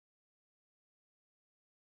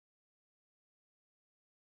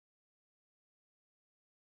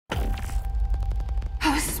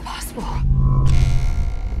possible?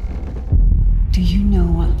 Do you know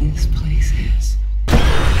what this place is?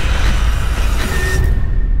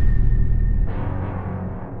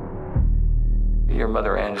 Your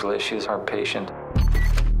mother, Angela, she's our patient.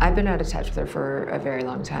 I've been out of touch with her for a very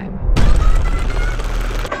long time.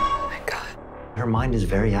 Oh my God. Her mind is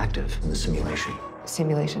very active in the simulation.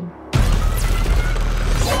 Simulation?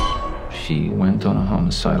 She went on a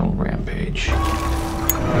homicidal rampage.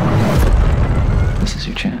 This is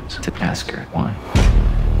your chance to ask her why.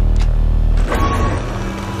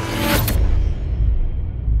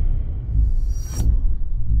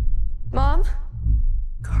 Mom?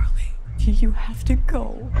 Carly, you have to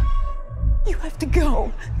go. You have to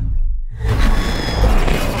go.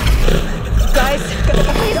 Guys,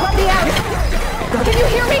 please let me out! Can you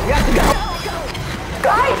hear me? You have to go!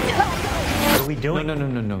 Guys! What are we doing?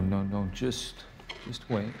 No. Just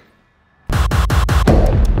wait.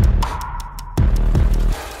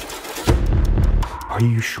 Are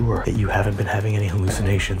you sure that you haven't been having any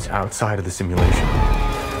hallucinations outside of the simulation?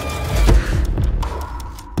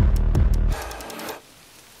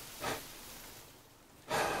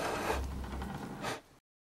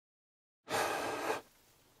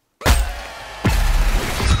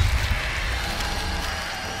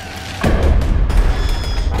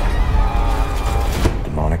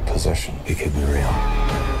 Demonic possession. It could be real.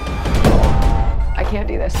 I can't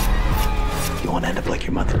do this. You want to end up like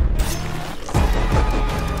your mother.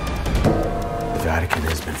 The Vatican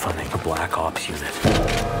has been funding a black ops unit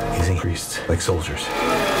using priests like soldiers.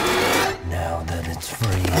 Now that it's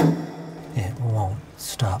free, it won't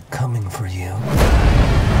stop coming for you.